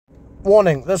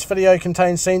Warning, this video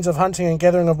contains scenes of hunting and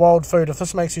gathering of wild food. If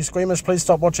this makes you squeamish, please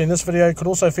stop watching. This video could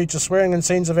also feature swearing and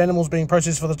scenes of animals being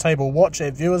processed for the table. Watch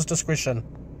at viewer's discretion.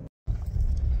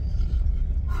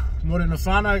 Morena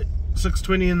whānau,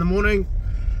 6:20 in the morning.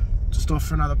 Just off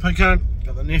for another pig hunt.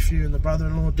 Got the nephew and the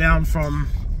brother-in-law down from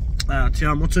Te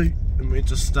Amotu, and we're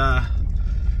just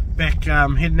back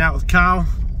heading out with Carl,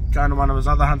 going to one of his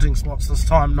other hunting spots this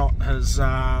time, not his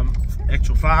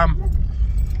actual farm.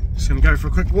 Just going to go for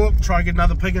a quick walk, try and get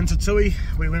another pig into Tui.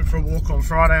 We went for a walk on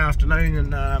Friday afternoon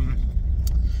and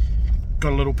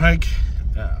got a little pig.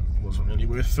 Wasn't really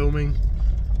worth filming.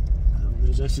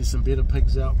 There's actually some better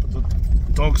pigs out, but the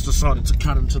dogs decided to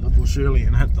cut into the bush early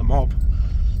and hit the mob.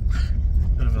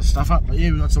 Bit of a stuff up, but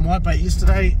yeah, we got some whitebait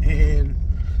yesterday and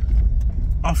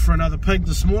off for another pig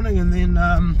this morning, and then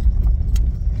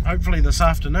hopefully this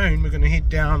afternoon we're going to head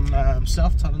down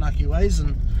south Taranaki ways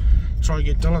and try and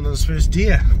get Dylan his first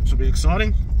deer, which will be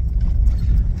exciting.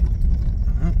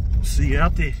 We'll see you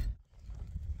out there.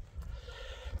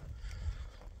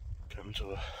 Come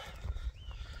to a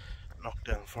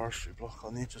knockdown forestry block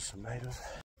on the edge of some native.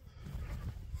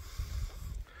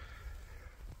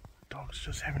 Dog's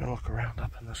just having a look around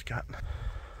up in this gut.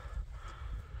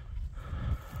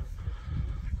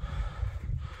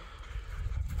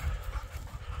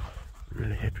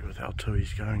 Really happy with how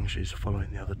Tui's going. She's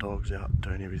following the other dogs out,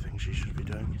 doing everything she should be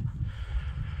doing.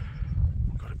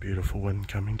 Got a beautiful wind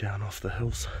coming down off the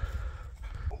hills.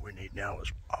 What we need now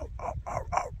is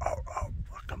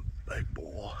fucking big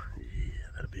boar. Yeah,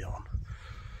 that'll be on.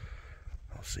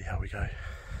 I'll see how we go.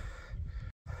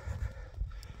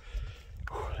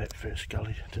 That first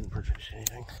gully didn't produce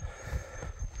anything.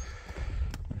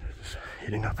 Just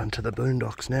heading up into the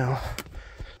boondocks now.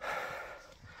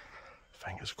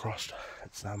 Fingers crossed.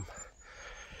 It's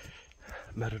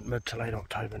mid to late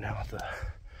October now. At the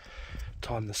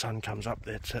time the sun comes up,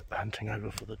 that's it. The hunting over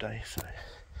for the day. So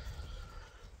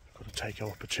got to take our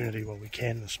opportunity while we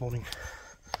can this morning.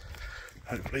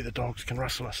 Hopefully the dogs can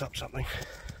rustle us up something.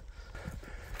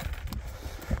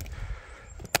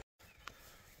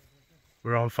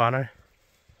 We're on whānau.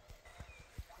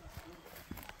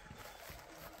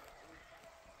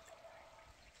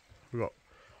 We've got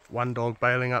one dog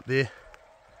bailing up there.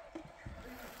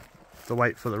 To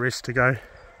wait for the rest to go.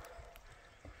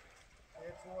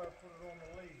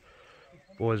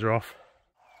 Boys are off.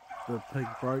 The pig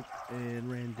broke and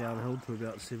ran downhill to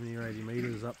about 70 or 80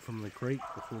 metres up from the creek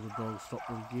before the dog stopped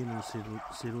it again and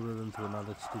settled it into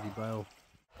another steady bail.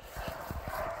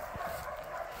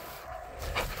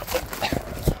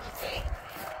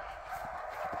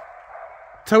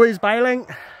 Tui's bailing.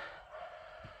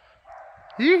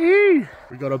 Yee-hee.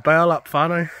 We got a bail up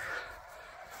whānau.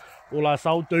 All us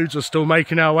old dudes are still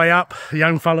making our way up. The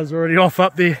young fella's already off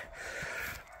up there.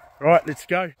 Right, let's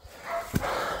go.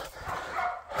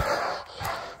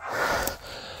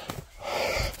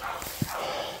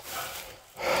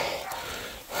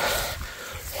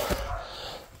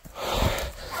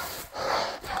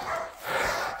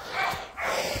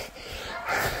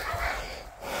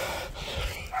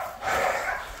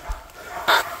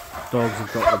 Dogs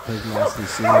have got the pig nicely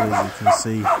settled, as you can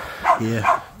see here.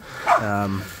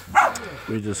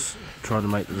 We're just trying to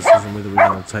make the decision whether we're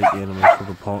going to take the animal to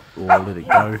the pot or let it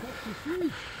go.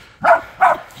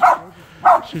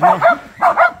 She's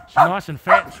nice and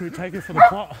fat. Should we take her for the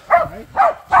pot? Should we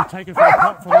take her for the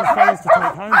pot for these fellas to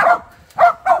take home?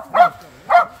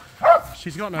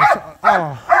 She's got no...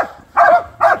 Oh.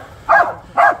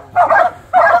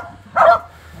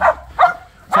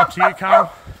 It's up to you,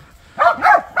 Carl.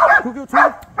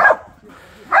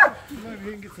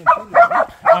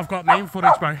 I've got mean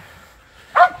footage, bro.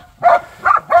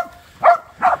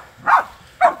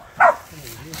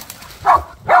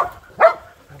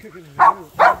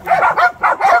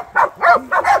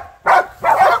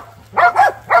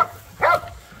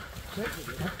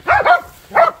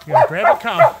 You gonna grab it,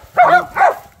 Carl?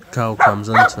 Carl comes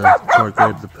in to try to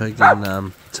grab the pig,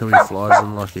 and Tui flies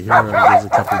in like a hero and gives a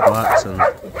couple barks, and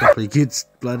quickly gets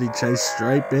bloody chased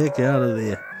straight back out of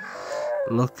there.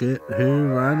 Look at her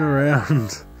run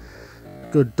around.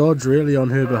 Good dodge really on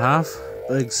her behalf.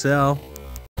 Big Sal.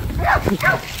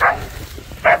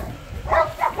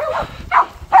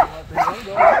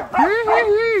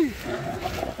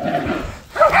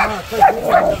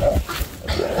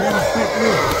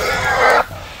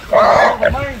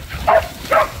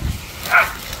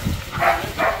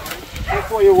 That's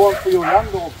what you want for your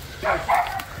young dog.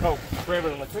 Oh, grab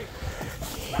it in the creek.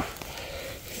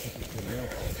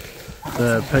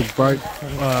 The pig broke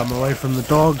away from the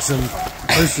dogs and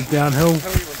boosted downhill.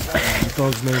 The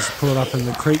dogs managed to pull it up in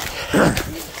the creek.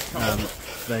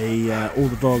 They all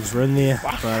the dogs were in there,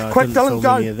 but I Quick, didn't Dylan,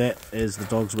 film any of that as the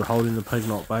dogs were holding the pig,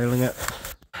 not bailing it.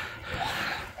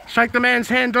 Shake the man's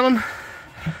hand, Dylan.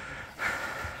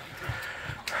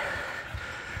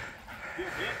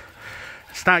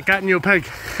 Start gutting your pig.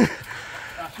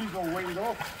 She's all weaned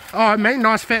off. Oh, man,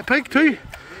 nice fat pig too.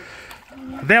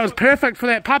 That was perfect for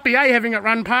that puppy, eh? Having it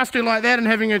run past her like that and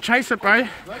having her chase it, bro.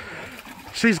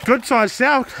 She's good sized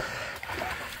sow.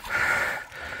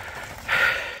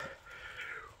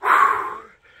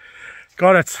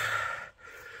 Got it.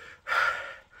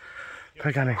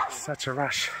 Pig hunting, such a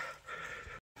rush.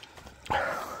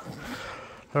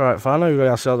 Alright, whānau, we got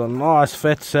ourselves a nice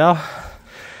fat sow.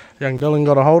 Young Dylan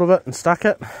got a hold of it and stuck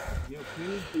it.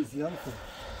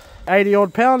 80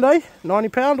 odd pound, eh? 90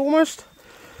 pound almost.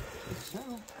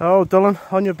 Oh, Dylan,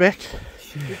 on your back.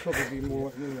 She'll probably be more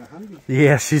like nearly 100.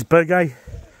 Yeah, she's big, eh?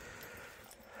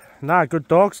 Nah, good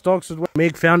dogs. Dogs as well.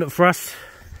 Meg found it for us.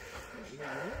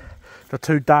 The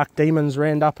two dark demons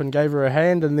ran up and gave her a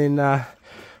hand, and then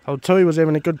old Tui was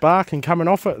having a good bark and coming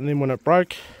off it, and then when it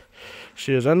broke,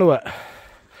 she was into it.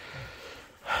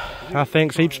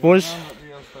 Thanks heaps, boys.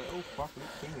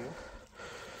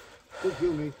 Good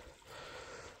girl, mate.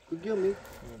 Good girl, mate.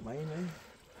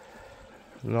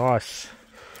 Nice.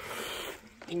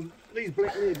 Well, these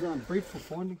black legs aren't bred for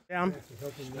finding. Down.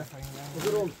 Was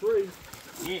it on 3?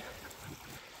 Yeah.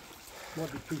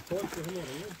 Might be 2 points for him, I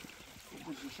don't know.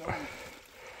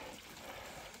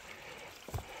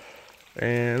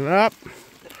 And up.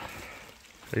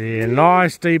 Yeah,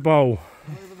 nice D-bowl.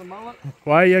 Over the mullet.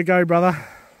 Way you go, brother.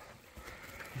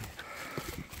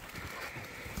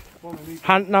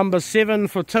 Hunt number 7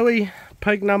 for Tui,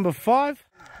 pig number 5.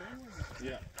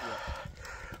 Yeah.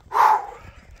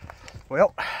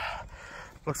 Well,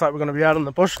 looks like we're going to be out in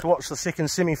the bush to watch the second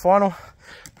semi-final.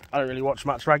 I don't really watch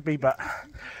much rugby, but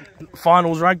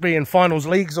finals rugby and finals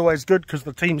league's always good because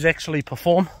the teams actually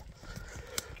perform.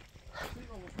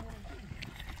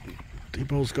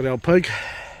 D-ball's got our pig.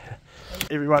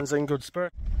 Everyone's in good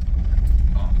spirit.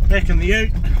 Back in the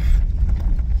ute.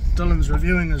 Dylan's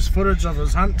reviewing his footage of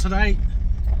his hunt today.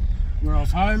 We're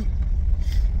off home.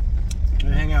 Go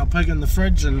hang our pig in the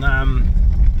fridge and have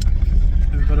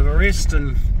a bit of a rest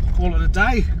and call it a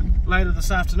day. Later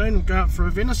this afternoon we'll go out for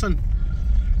a venison.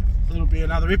 That'll be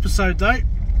another episode though.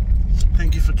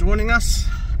 Thank you for joining us.